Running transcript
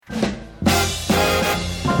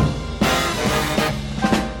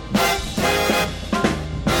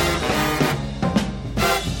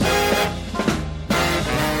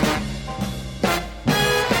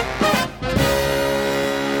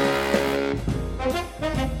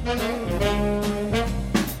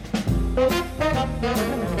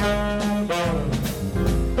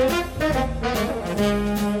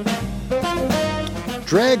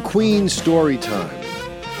Queen story time.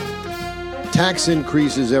 Tax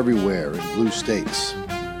increases everywhere in blue states.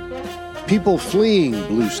 People fleeing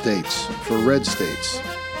blue states for red states.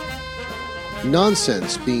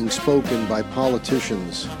 Nonsense being spoken by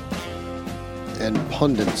politicians and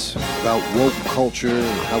pundits about woke culture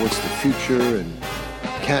and how it's the future, and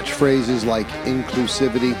catchphrases like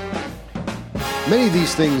inclusivity. Many of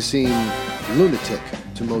these things seem lunatic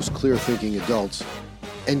to most clear-thinking adults,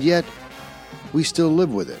 and yet we still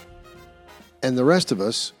live with it. And the rest of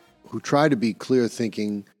us, who try to be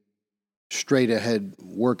clear-thinking, straight-ahead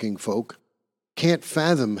working folk, can't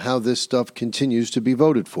fathom how this stuff continues to be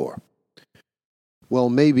voted for. Well,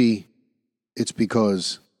 maybe it's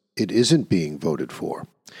because it isn't being voted for.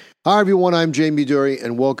 Hi, everyone. I'm Jamie Durie,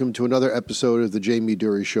 and welcome to another episode of the Jamie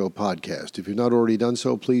Durie Show podcast. If you've not already done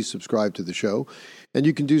so, please subscribe to the show, and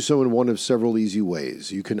you can do so in one of several easy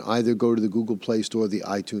ways. You can either go to the Google Play Store or the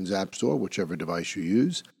iTunes App Store, whichever device you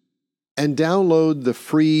use, and download the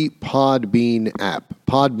free Podbean app.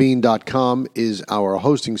 Podbean.com is our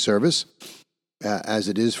hosting service, as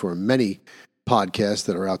it is for many podcasts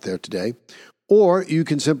that are out there today. Or you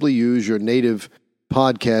can simply use your native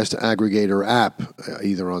podcast aggregator app,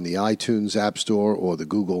 either on the iTunes App Store or the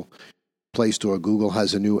Google Play Store. Google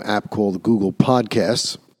has a new app called Google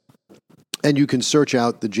Podcasts, and you can search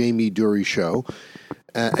out the Jamie Durie Show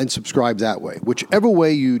and subscribe that way. Whichever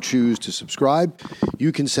way you choose to subscribe,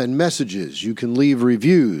 you can send messages, you can leave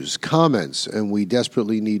reviews, comments, and we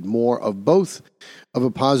desperately need more of both of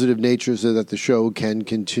a positive nature so that the show can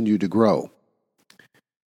continue to grow.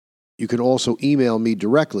 You can also email me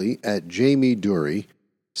directly at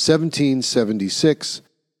jamiedurie1776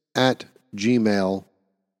 at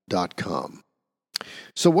gmail.com.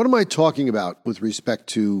 So what am I talking about with respect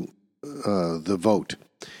to the vote?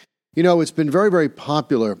 You know, it's been very, very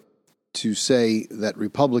popular to say that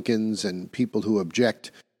Republicans and people who object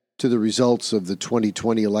to the results of the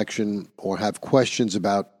 2020 election or have questions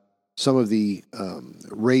about some of the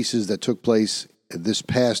races that took place this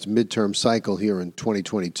past midterm cycle here in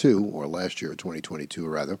 2022, or last year, 2022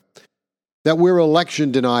 rather, that we're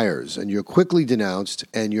election deniers, and you're quickly denounced,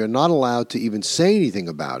 and you're not allowed to even say anything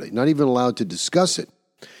about it, not even allowed to discuss it.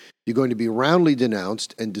 You're going to be roundly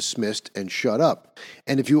denounced and dismissed and shut up.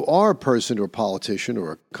 And if you are a person or a politician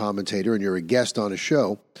or a commentator and you're a guest on a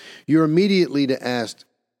show, you're immediately asked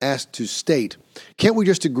to state, can't we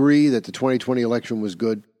just agree that the 2020 election was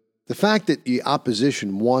good? The fact that the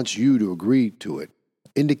opposition wants you to agree to it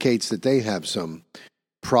indicates that they have some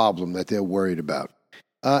problem that they're worried about.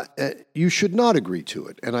 You should not agree to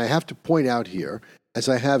it. And I have to point out here, as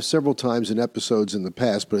I have several times in episodes in the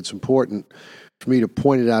past, but it's important for me to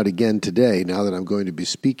point it out again today, now that I'm going to be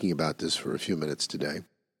speaking about this for a few minutes today,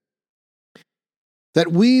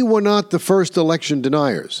 that we were not the first election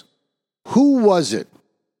deniers. Who was it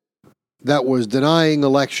that was denying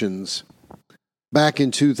elections back in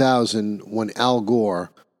 2000 when Al Gore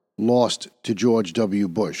lost to George W.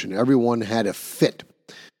 Bush and everyone had a fit?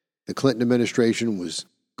 The Clinton administration was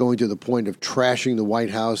going to the point of trashing the White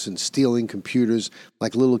House and stealing computers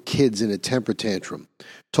like little kids in a temper tantrum.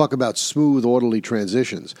 Talk about smooth, orderly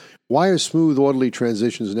transitions. Why are smooth, orderly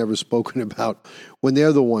transitions never spoken about when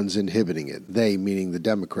they're the ones inhibiting it? They, meaning the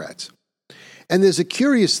Democrats. And there's a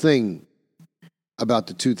curious thing about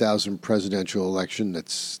the 2000 presidential election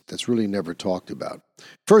that's really never talked about.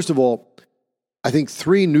 First of all, I think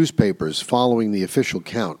 3 newspapers following the official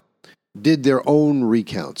count did their own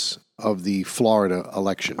recounts of the Florida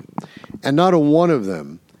election, and not a one of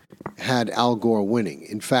them had Al Gore winning.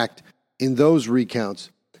 In fact, in those recounts,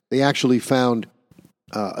 they actually found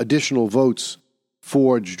additional votes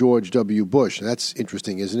for George W. Bush. That's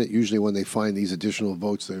interesting, isn't it? Usually when they find these additional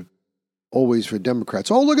votes, they're always for Democrats.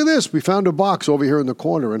 Oh, look at this. We found a box over here in the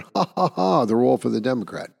corner, and ha, ha, ha, they're all for the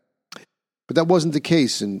Democrat. But that wasn't the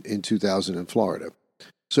case in 2000 in Florida.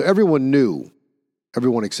 So everyone knew,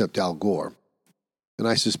 everyone except Al Gore, and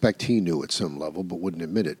I suspect he knew at some level but wouldn't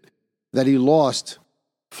admit it, that he lost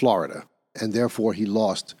Florida, and therefore he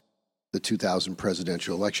lost the 2000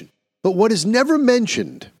 presidential election. But what is never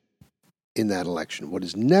mentioned in that election, what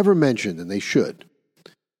is never mentioned, and they should,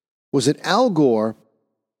 was that Al Gore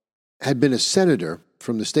had been a senator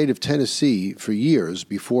from the state of Tennessee for years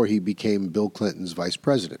before he became Bill Clinton's vice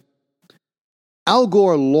president. Al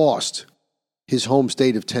Gore lost his home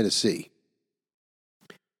state of Tennessee.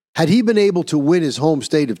 Had he been able to win his home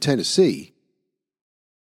state of Tennessee,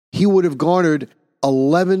 he would have garnered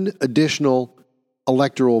 11 additional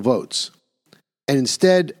electoral votes. And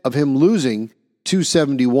instead of him losing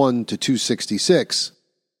 271 to 266,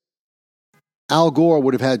 Al Gore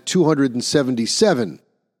would have had 277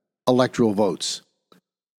 electoral votes.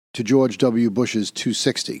 to George W. Bush's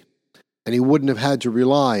 260, and he wouldn't have had to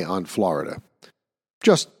rely on Florida.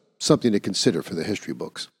 Just something to consider for the history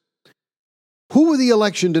books. Who were the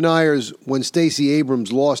election deniers when Stacey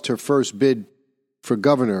Abrams lost her first bid for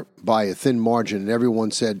governor by a thin margin, and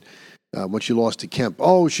everyone said, when she lost to Kemp,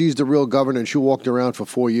 oh, she's the real governor, and she walked around for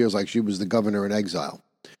 4 years like she was the governor in exile?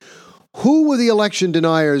 Who were the election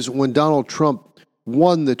deniers when Donald Trump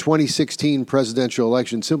won the 2016 presidential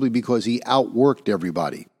election simply because he outworked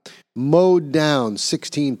everybody, mowed down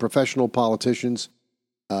 16 professional politicians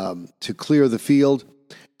to clear the field,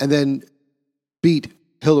 and then beat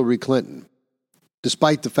Hillary Clinton,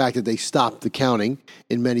 despite the fact that they stopped the counting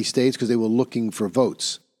in many states because they were looking for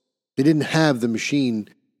votes? They didn't have the machine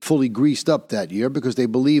fully greased up that year because they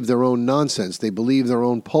believed their own nonsense. They believed their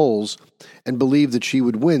own polls and believed that she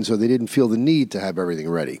would win, so they didn't feel the need to have everything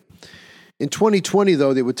ready. In 2020,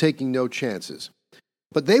 though, they were taking no chances.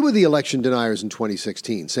 But they were the election deniers in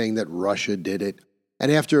 2016, saying that Russia did it.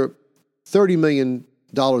 And after $30 million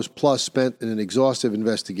plus spent in an exhaustive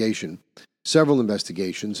investigation, several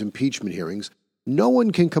investigations, impeachment hearings, no one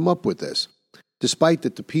can come up with this, despite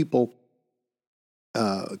that the people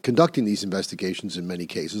conducting these investigations in many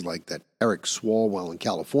cases, like that Eric Swalwell in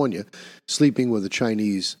California, sleeping with a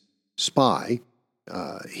Chinese spy,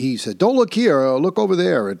 he said, don't look here, look over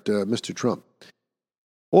there at Mr. Trump.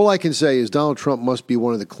 All I can say is Donald Trump must be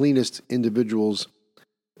one of the cleanest individuals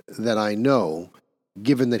that I know,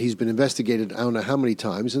 given that he's been investigated I don't know how many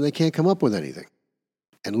times, and they can't come up with anything.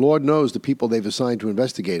 And Lord knows the people they've assigned to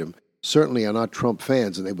investigate him certainly are not Trump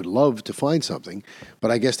fans, and they would love to find something, but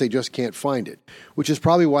I guess they just can't find it, which is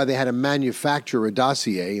probably why they had to manufacture a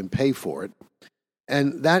dossier and pay for it.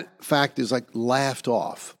 And that fact is like laughed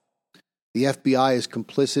off. The FBI is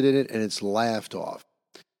complicit in it, and it's laughed off.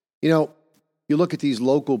 You know, you look at these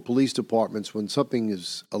local police departments, when something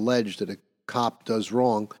is alleged that a cop does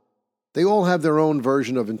wrong, they all have their own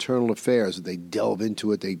version of internal affairs. They delve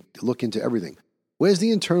into it. They look into everything. Where's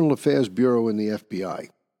the Internal Affairs Bureau in the FBI?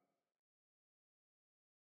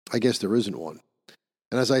 I guess there isn't one.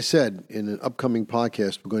 And as I said, in an upcoming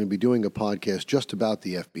podcast, we're going to be doing a podcast just about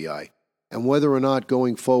the FBI and whether or not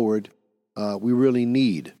going forward we really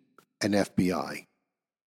need an FBI. In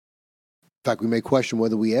fact, we may question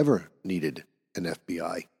whether we ever needed an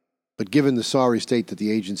FBI. But given the sorry state that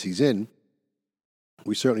the agency's in,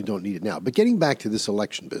 we certainly don't need it now. But getting back to this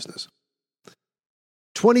election business,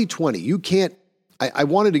 2020, you can't, I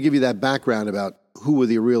wanted to give you that background about who were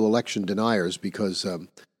the real election deniers because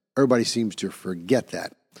everybody seems to forget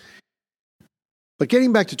that. But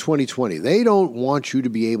getting back to 2020, they don't want you to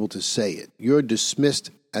be able to say it. You're dismissed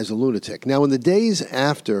as a lunatic. Now, in the days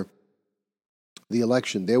after the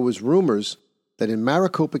election, there was rumors that in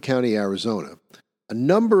Maricopa County, Arizona, a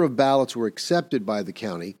number of ballots were accepted by the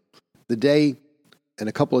county the day and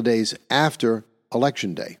a couple of days after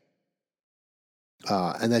Election Day,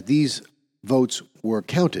 and that these votes were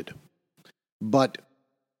counted. But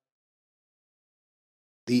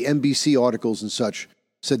the NBC articles and such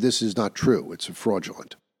said this is not true. It's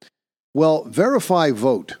fraudulent. Well, Verify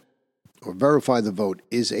Vote, or Verify the Vote,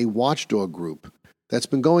 is a watchdog group that's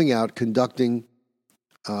been going out conducting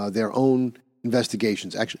their own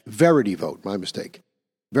investigations. Actually, Verity Vote, my mistake.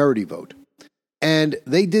 Verity Vote. And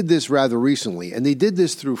they did this rather recently, and they did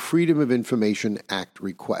this through Freedom of Information Act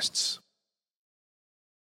requests.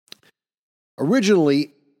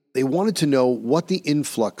 Originally, they wanted to know what the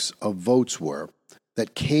influx of votes were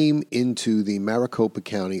that came into the Maricopa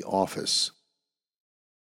County office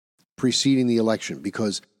preceding the election,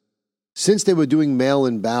 because since they were doing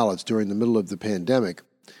mail-in ballots during the middle of the pandemic,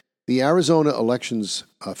 the Arizona elections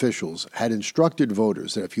officials had instructed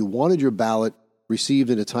voters that if you wanted your ballot received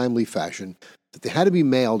in a timely fashion, that they had to be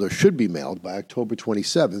mailed or should be mailed by October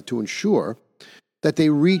 27th to ensure that they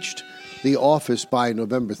reached the office by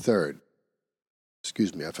November 3rd.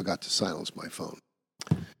 Excuse me, I forgot to silence my phone.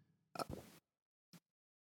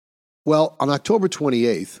 Well, on October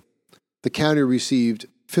 28th, the county received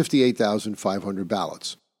 58,500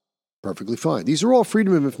 ballots. Perfectly fine. These are all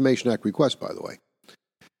Freedom of Information Act requests, by the way,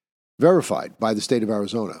 verified by the state of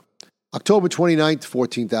Arizona. October 29th,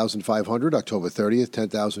 14,500. October 30th,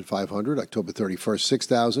 10,500. October 31st,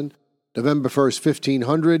 6,000. November 1st,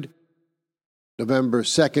 1,500. November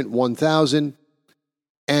 2nd, 1,000.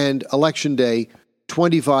 And Election Day,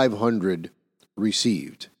 2,500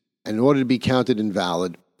 received. And in order to be counted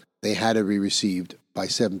invalid, they had to be received by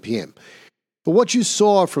 7 p.m. But what you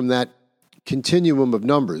saw from that continuum of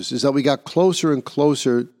numbers is that we got closer and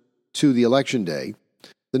closer to the election day.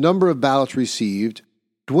 The number of ballots received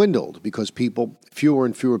dwindled because fewer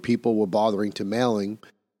and fewer people were bothering to mail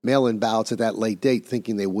in ballots at that late date,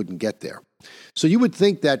 thinking they wouldn't get there. So you would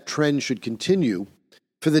think that trend should continue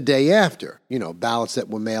for the day after, ballots that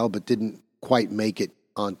were mailed but didn't quite make it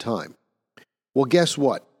on time. Well, guess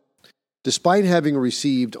what? Despite having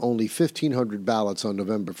received only 1,500 ballots on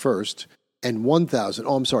November 1st and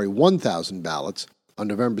 1,000 ballots on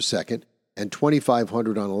November 2nd and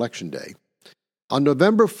 2,500 on Election Day, on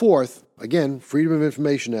November 4th, again, Freedom of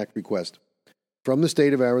Information Act request from the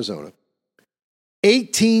state of Arizona,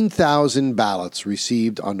 18,000 ballots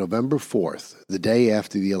received on November 4th, the day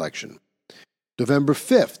after the election. November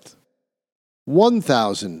 5th,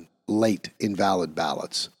 1,000 late invalid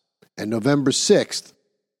ballots. And November 6th,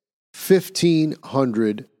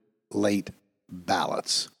 1,500 late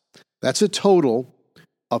ballots. That's a total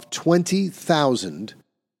of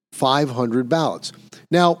 20,500 ballots.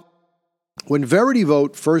 Now, when Verity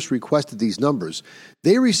Vote first requested these numbers,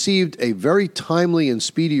 they received a very timely and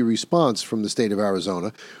speedy response from the state of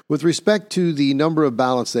Arizona with respect to the number of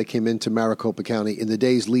ballots that came into Maricopa County in the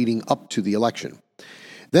days leading up to the election.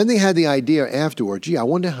 Then they had the idea afterward, I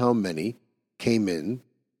wonder how many came in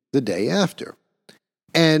the day after.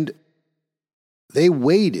 And they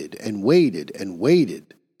waited and waited and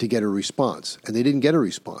waited to get a response, and they didn't get a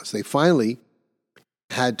response. They finally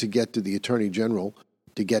had to get to the Attorney General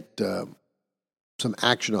to get some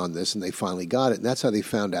action on this, and they finally got it, and that's how they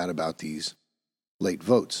found out about these late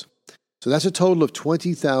votes. So that's a total of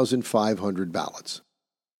 20,500 ballots.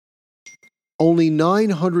 Only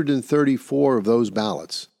 934 of those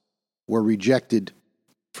ballots were rejected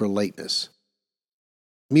for lateness.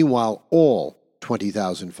 Meanwhile, all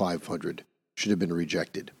 20,500 should have been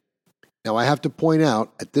rejected. Now, I have to point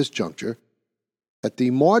out at this juncture that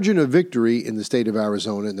the margin of victory in the state of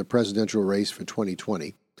Arizona in the presidential race for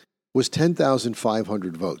 2020 was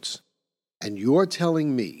 10,500 votes. And you're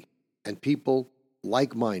telling me, and people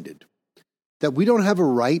like-minded, that we don't have a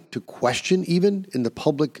right to question, even in the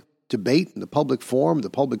public debate, in the public forum, the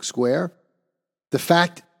public square, the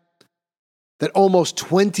fact that almost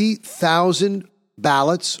 20,000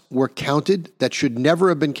 ballots were counted that should never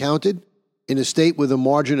have been counted in a state where the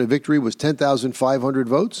margin of victory was 10,500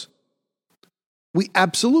 votes? We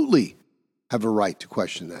absolutely have a right to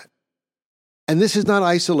question that. And this is not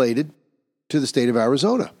isolated to the state of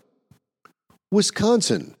Arizona.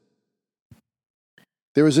 Wisconsin.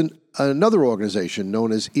 There is another organization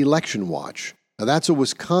known as Election Watch. Now, that's a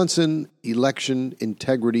Wisconsin election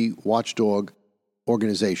integrity watchdog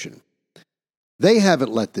organization. They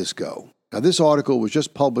haven't let this go. Now, this article was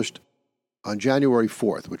just published on January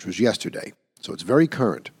 4th, which was yesterday, so it's very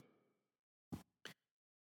current.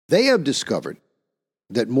 They have discovered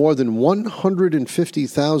that more than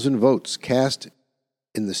 150,000 votes cast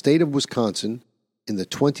in the state of Wisconsin in the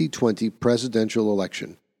 2020 presidential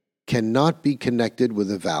election cannot be connected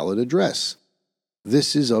with a valid address.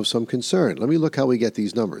 This is of some concern. Let me look how we get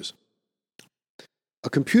these numbers. A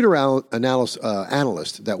computer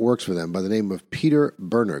analyst that works for them by the name of Peter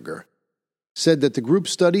Bernerger said that the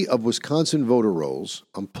group's study of Wisconsin voter rolls,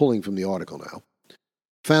 I'm pulling from the article now,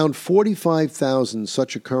 found 45,000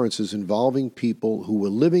 such occurrences involving people who were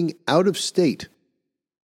living out of state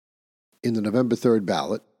in the November 3rd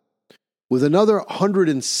ballot, with another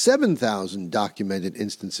 107,000 documented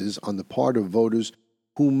instances on the part of voters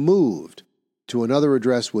who moved to another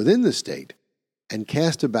address within the state and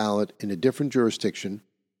cast a ballot in a different jurisdiction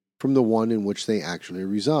from the one in which they actually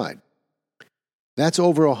reside. That's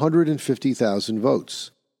over 150,000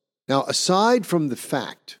 votes. Now, aside from the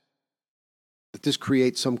fact that this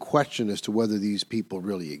creates some question as to whether these people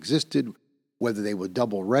really existed, whether they were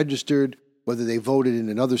double registered, whether they voted in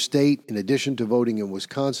another state in addition to voting in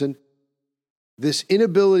Wisconsin, this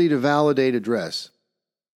inability to validate address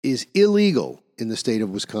is illegal in the state of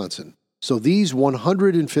Wisconsin. So these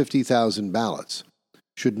 150,000 ballots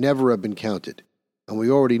should never have been counted. And we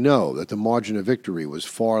already know that the margin of victory was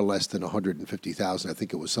far less than 150,000. I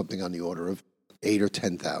think it was something on the order of 8 or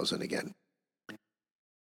 10,000 again.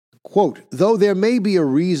 Quote, though there may be a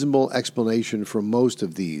reasonable explanation for most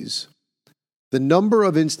of these, the number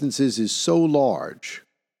of instances is so large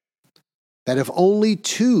that if only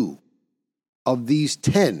 2 of these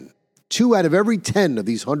 10, 2 out of every 10 of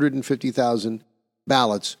these 150,000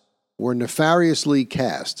 ballots were nefariously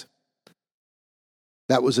cast,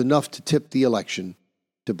 that was enough to tip the election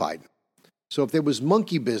to Biden. So if there was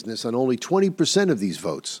monkey business on only 20% of these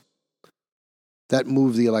votes, that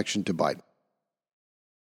moved the election to Biden.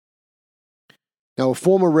 Now, a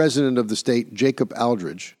former resident of the state, Jacob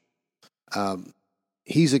Aldridge,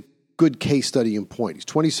 he's a good case study in point. He's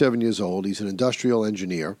 27 years old. He's an industrial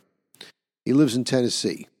engineer. He lives in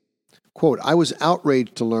Tennessee. Quote, I was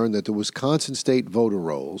outraged to learn that the Wisconsin state voter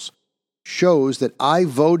rolls shows that I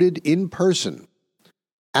voted in person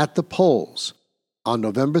at the polls on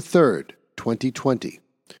November 3rd, 2020,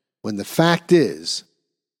 when the fact is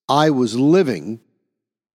I was living,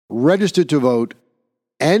 registered to vote,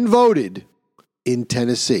 and voted in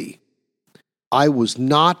Tennessee. I was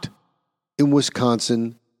not in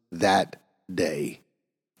Wisconsin that day.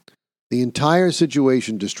 The entire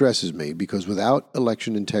situation distresses me because without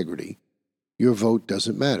election integrity, your vote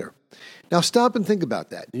doesn't matter. Now stop and think about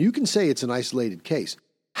that. You can say it's an isolated case.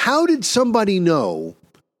 How did somebody know,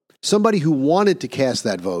 somebody who wanted to cast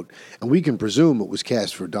that vote, and we can presume it was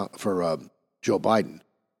cast for Joe Biden,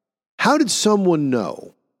 how did someone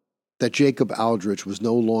know that Jacob Aldrich was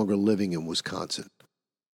no longer living in Wisconsin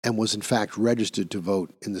and was in fact registered to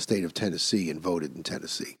vote in the state of Tennessee and voted in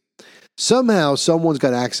Tennessee? Somehow someone's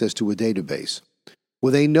got access to a database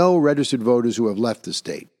where they know registered voters who have left the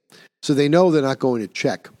state. So they know they're not going to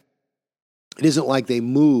check. It isn't like they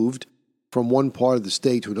moved from one part of the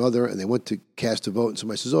state to another and they went to cast a vote and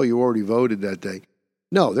somebody says, oh, you already voted that day.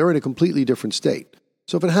 No, they're in a completely different state.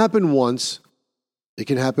 So if it happened once, it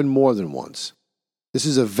can happen more than once. This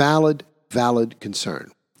is a valid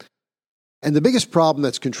concern. And the biggest problem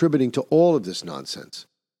that's contributing to all of this nonsense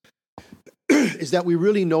is that we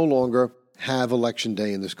really no longer have election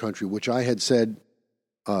day in this country, which I had said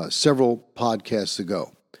several podcasts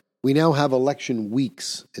ago. We now have election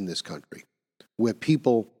weeks in this country where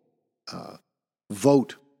people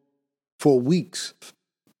vote for weeks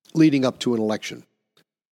leading up to an election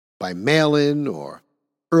by mail-in or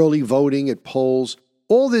early voting at polls.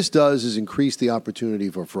 All this does is increase the opportunity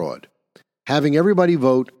for fraud. Having everybody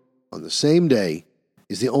vote on the same day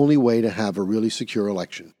is the only way to have a really secure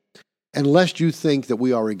election. Unless you think that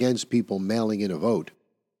we are against people mailing in a vote,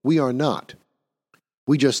 we are not.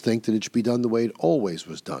 We just think that it should be done the way it always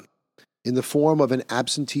was done, in the form of an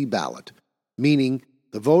absentee ballot, meaning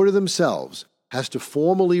the voter themselves has to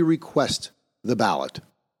formally request the ballot,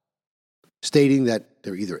 stating that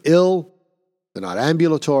they're either ill, they're not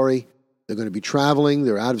ambulatory, they're going to be traveling,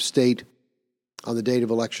 they're out of state on the date of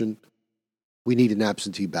election. We need an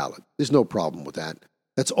absentee ballot. There's no problem with that.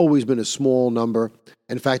 That's always been a small number.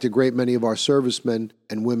 In fact, a great many of our servicemen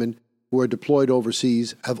and women who are deployed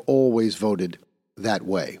overseas have always voted that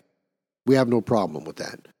way. We have no problem with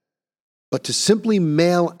that. But to simply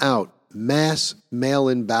mail out mass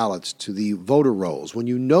mail-in ballots to the voter rolls, when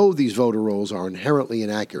you know these voter rolls are inherently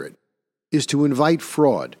inaccurate, is to invite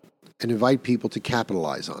fraud and invite people to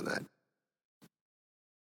capitalize on that.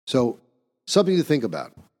 So, something to think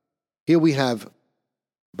about. Here we have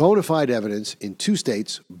bona fide evidence in two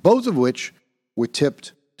states, both of which were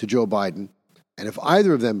tipped to Joe Biden. And if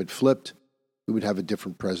either of them had flipped, we would have a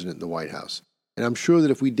different president in the White House. And I'm sure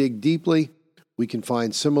that if we dig deeply, we can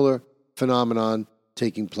find similar phenomenon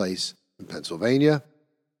taking place in Pennsylvania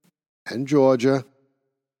and Georgia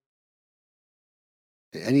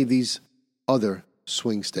and any of these other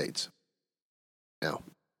swing states. Now,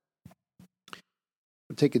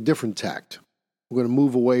 we'll take a different tact. We're going to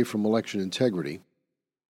move away from election integrity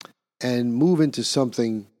and move into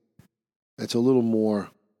something that's a little more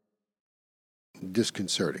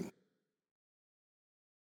disconcerting.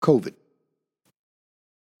 COVID.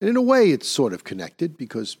 And in a way, it's sort of connected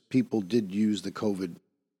because people did use the COVID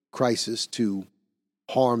crisis to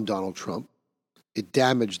harm Donald Trump. It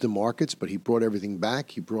damaged the markets, but he brought everything back.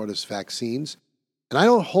 He brought us vaccines. And I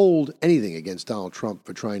don't hold anything against Donald Trump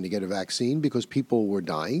for trying to get a vaccine because people were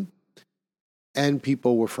dying and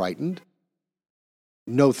people were frightened.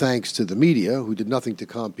 No thanks to the media, who did nothing to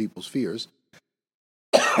calm people's fears.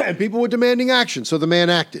 And people were demanding action, so the man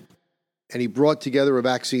acted. And he brought together a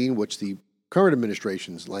vaccine, which the current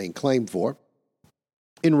administration is laying claim for,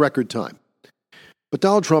 in record time. But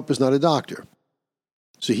Donald Trump is not a doctor,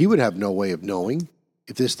 so he would have no way of knowing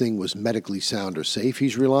if this thing was medically sound or safe.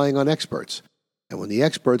 He's relying on experts. And when the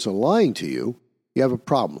experts are lying to you, you have a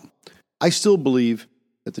problem. I still believe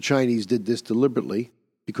that the Chinese did this deliberately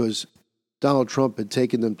because Donald Trump had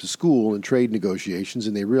taken them to school in trade negotiations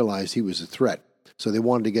and they realized he was a threat. So they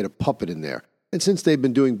wanted to get a puppet in there. And since they've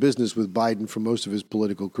been doing business with Biden for most of his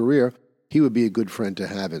political career, he would be a good friend to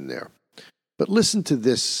have in there. But listen to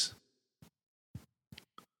this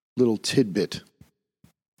little tidbit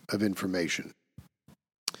of information.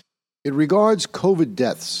 It regards COVID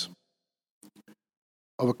deaths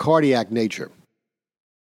of a cardiac nature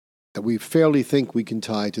that we fairly think we can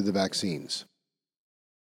tie to the vaccines.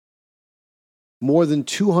 More than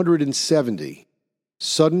 270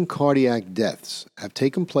 sudden cardiac deaths have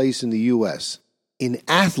taken place in the U.S. in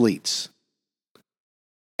athletes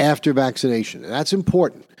after vaccination. And that's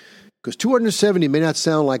important because 270 may not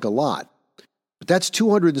sound like a lot, but that's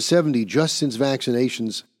 270 just since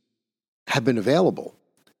vaccinations have been available.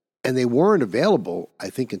 And they weren't available, I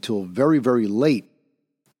think, until very, very late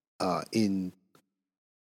in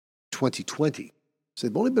 2020. So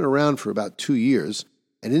they've only been around for about 2 years.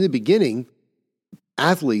 And in the beginning,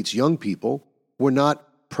 athletes, young people, were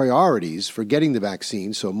not priorities for getting the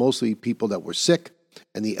vaccine. So mostly people that were sick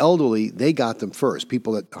and the elderly, they got them first,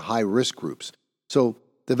 people at high risk groups. So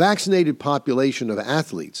the vaccinated population of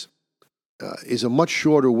athletes is a much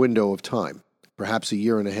shorter window of time, perhaps a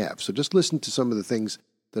year and a half. So just listen to some of the things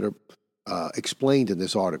that are explained in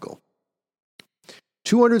this article.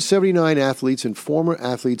 279 athletes and former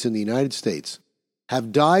athletes in the United States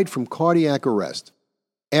have died from cardiac arrest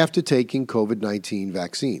after taking COVID-19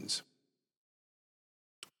 vaccines.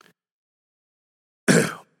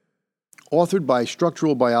 Authored by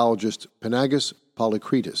structural biologist Panagis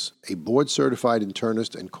Polycritis, a board-certified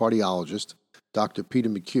internist and cardiologist, Dr. Peter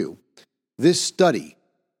McHugh, this study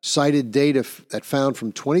cited data that found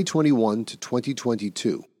from 2021 to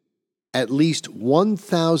 2022, at least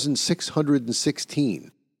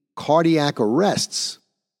 1,616 cardiac arrests,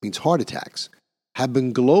 means heart attacks, have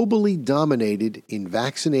been globally dominated in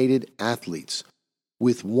vaccinated athletes,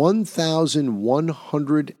 with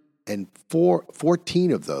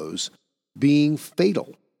 1,114 of those being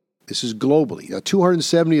fatal. This is globally. Now,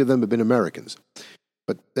 270 of them have been Americans,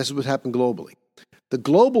 but this is what happened globally. The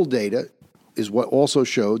global data is what also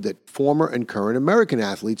showed that former and current American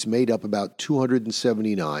athletes made up about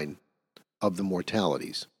 279 of the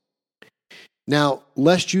mortalities. Now,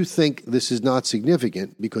 lest you think this is not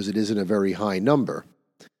significant because it isn't a very high number,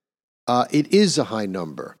 it is a high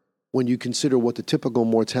number when you consider what the typical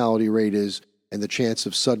mortality rate is and the chance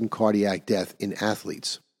of sudden cardiac death in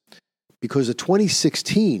athletes. Because a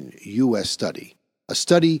 2016 U.S. study, a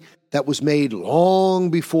study that was made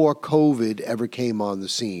long before COVID ever came on the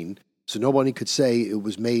scene, so nobody could say it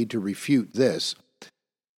was made to refute this,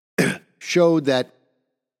 showed that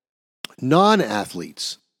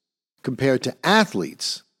non-athletes compared to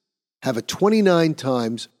athletes have a 29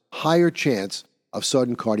 times higher chance of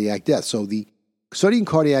sudden cardiac death. So the sudden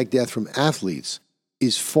cardiac death from athletes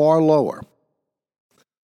is far lower.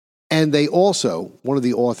 And they also, one of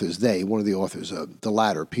the authors, the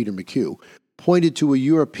latter, Peter McHugh, pointed to a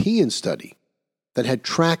European study that had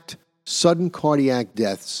tracked sudden cardiac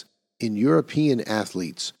deaths in European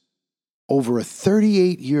athletes over a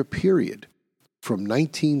 38-year period from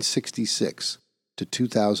 1966 to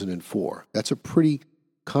 2004. That's a pretty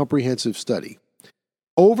comprehensive study.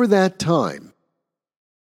 Over that time,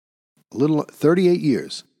 38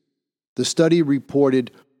 years, the study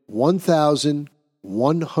reported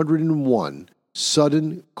 1,101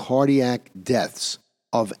 sudden cardiac deaths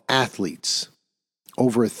of athletes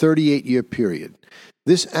over a 38-year period.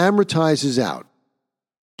 This amortizes out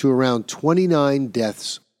to around 29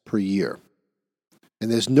 deaths per year. And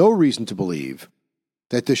there's no reason to believe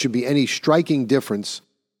that there should be any striking difference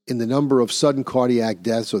in the number of sudden cardiac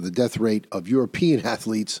deaths or the death rate of European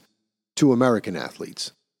athletes to American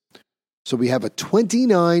athletes. So we have a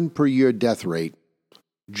 29 per year death rate,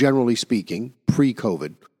 generally speaking,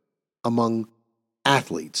 pre-COVID, among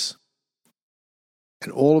athletes.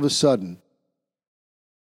 And all of a sudden,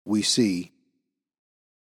 we see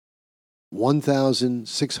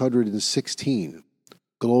 1,616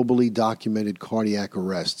 globally documented cardiac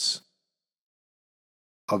arrests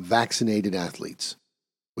of vaccinated athletes,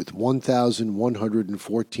 with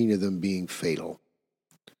 1,114 of them being fatal.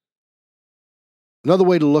 Another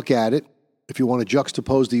way to look at it, if you want to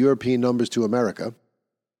juxtapose the European numbers to America,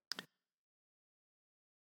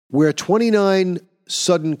 where 29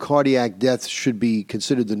 sudden cardiac deaths should be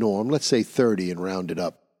considered the norm, let's say 30 and round it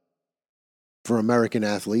up, for American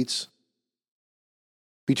athletes,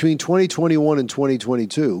 between 2021 and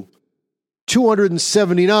 2022,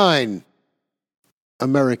 279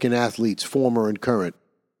 American athletes, former and current,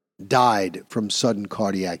 died from sudden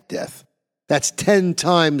cardiac death. That's 10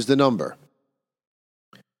 times the number.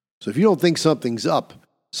 So if you don't think something's up,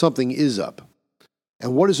 something is up.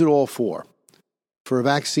 And what is it all for? For a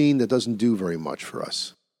vaccine that doesn't do very much for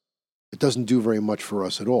us. It doesn't do very much for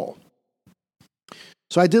us at all.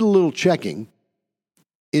 So I did a little checking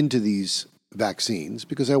into these vaccines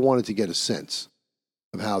because I wanted to get a sense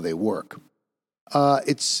of how they work.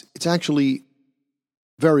 It's actually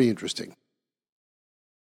very interesting.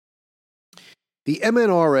 The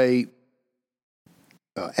mRNA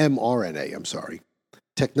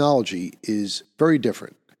technology is very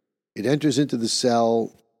different. It enters into the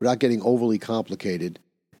cell without getting overly complicated.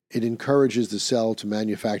 It encourages the cell to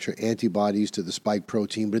manufacture antibodies to the spike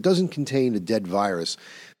protein, but it doesn't contain a dead virus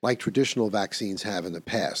like traditional vaccines have in the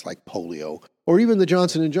past, like polio, or even the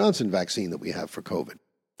Johnson & Johnson vaccine that we have for COVID.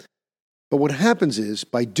 But what happens is,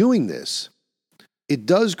 by doing this, it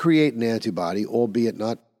does create an antibody, albeit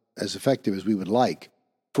not as effective as we would like,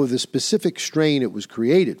 for the specific strain it was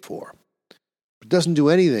created for. It doesn't do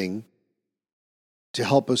anything to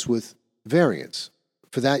help us with variants.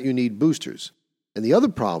 For that, you need boosters. And the other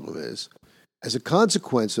problem is, as a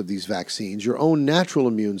consequence of these vaccines, your own natural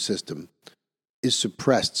immune system is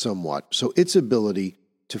suppressed somewhat, so its ability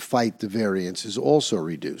to fight the variants is also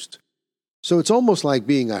reduced. So it's almost like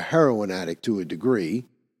being a heroin addict to a degree,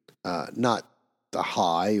 not the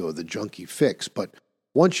high or the junkie fix, but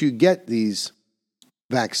once you get these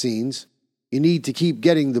vaccines, you need to keep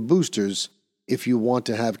getting the boosters if you want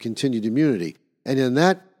to have continued immunity. And in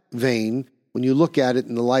that vein, when you look at it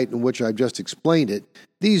in the light in which I've just explained it,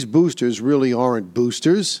 these boosters really aren't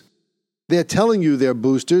boosters. They're telling you they're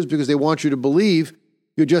boosters because they want you to believe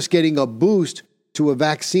you're just getting a boost to a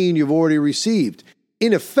vaccine you've already received.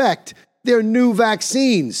 In effect, they're new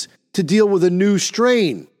vaccines to deal with a new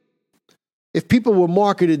strain. If people were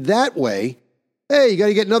marketed that way, hey, you got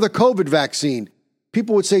to get another COVID vaccine,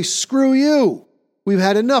 people would say, screw you. We've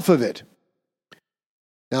had enough of it.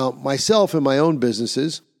 Now, myself and my own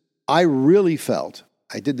businesses, I really felt,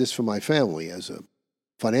 I did this for my family as a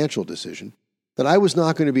financial decision, that I was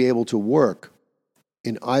not going to be able to work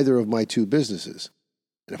in either of my two businesses.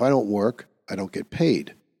 And if I don't work, I don't get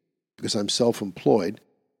paid because I'm self-employed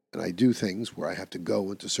and I do things where I have to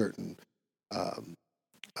go into certain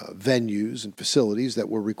venues and facilities that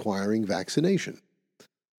were requiring vaccination.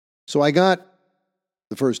 So I got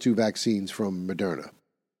the first two vaccines from Moderna.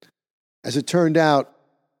 As it turned out,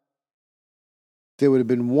 there would have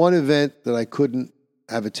been one event that I couldn't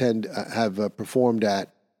have performed at,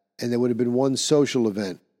 and there would have been one social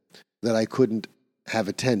event that I couldn't have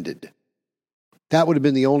attended. That would have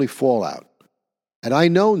been the only fallout. Had I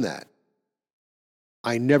known that,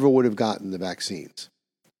 I never would have gotten the vaccines.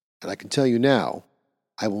 And I can tell you now,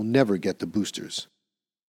 I will never get the boosters.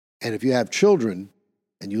 And if you have children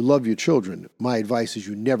and you love your children, my advice is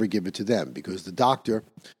you never give it to them because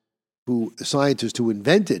the scientist who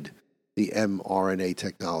invented the mRNA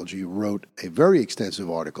technology wrote a very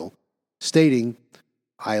extensive article stating,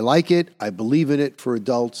 I like it, I believe in it for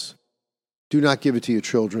adults. Do not give it to your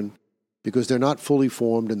children because they're not fully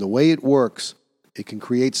formed, and the way it works, it can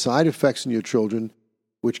create side effects in your children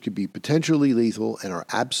which could be potentially lethal and are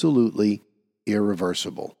absolutely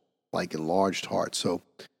irreversible, like enlarged hearts. So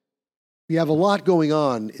we have a lot going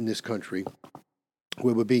on in this country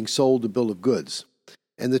where we're being sold a bill of goods.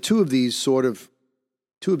 And the two of these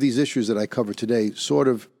issues that I cover today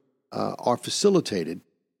are facilitated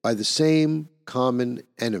by the same common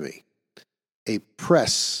enemy, a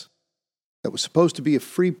press that was supposed to be a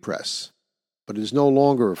free press, but is no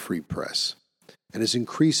longer a free press, and is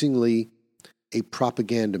increasingly a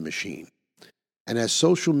propaganda machine. And as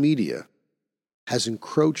social media has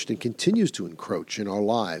encroached and continues to encroach in our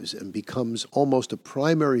lives and becomes almost a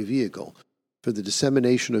primary vehicle for the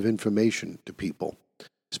dissemination of information to people,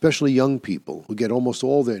 especially young people who get almost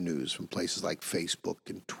all their news from places like Facebook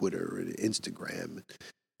and Twitter and Instagram and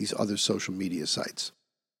these other social media sites.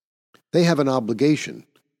 They have an obligation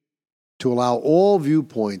to allow all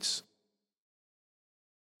viewpoints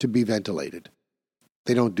to be ventilated.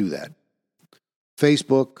 They don't do that.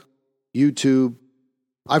 Facebook, YouTube.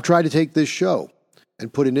 I've tried to take this show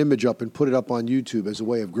and put an image up and put it up on YouTube as a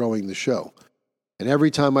way of growing the show. And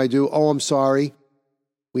every time I do, I'm sorry,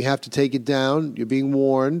 we have to take it down. You're being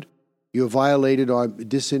warned. You have violated our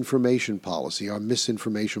disinformation policy, our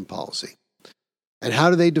misinformation policy. And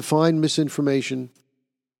how do they define misinformation?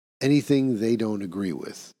 Anything they don't agree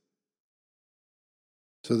with.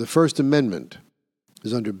 So the First Amendment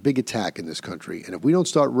is under big attack in this country. And if we don't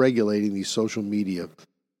start regulating these social media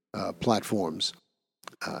platforms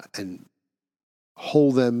and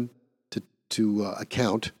hold them to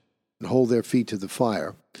account and hold their feet to the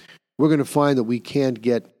fire, we're going to find that we can't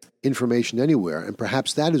get information anywhere. And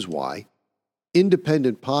perhaps that is why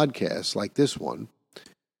independent podcasts like this one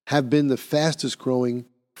have been the fastest growing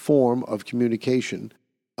form of communication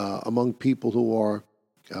among people who are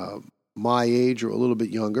my age or a little bit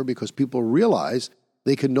younger, because people realize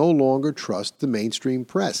they can no longer trust the mainstream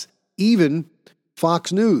press. Even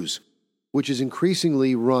Fox News, which is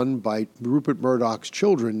increasingly run by Rupert Murdoch's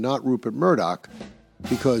children, not Rupert Murdoch,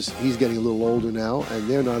 because he's getting a little older now and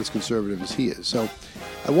they're not as conservative as he is. So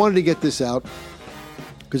I wanted to get this out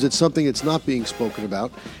because it's something that's not being spoken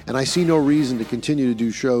about, and I see no reason to continue to do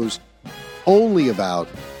shows only about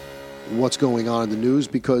what's going on in the news,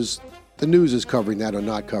 because the news is covering that or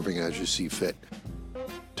not covering it as you see fit.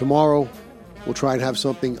 Tomorrow, we'll try and have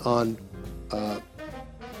something on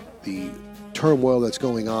the turmoil that's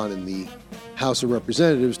going on in the House of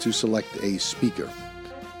Representatives to select a speaker.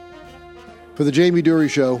 For the Jamie Durie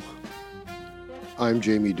Show, I'm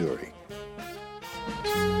Jamie Durie.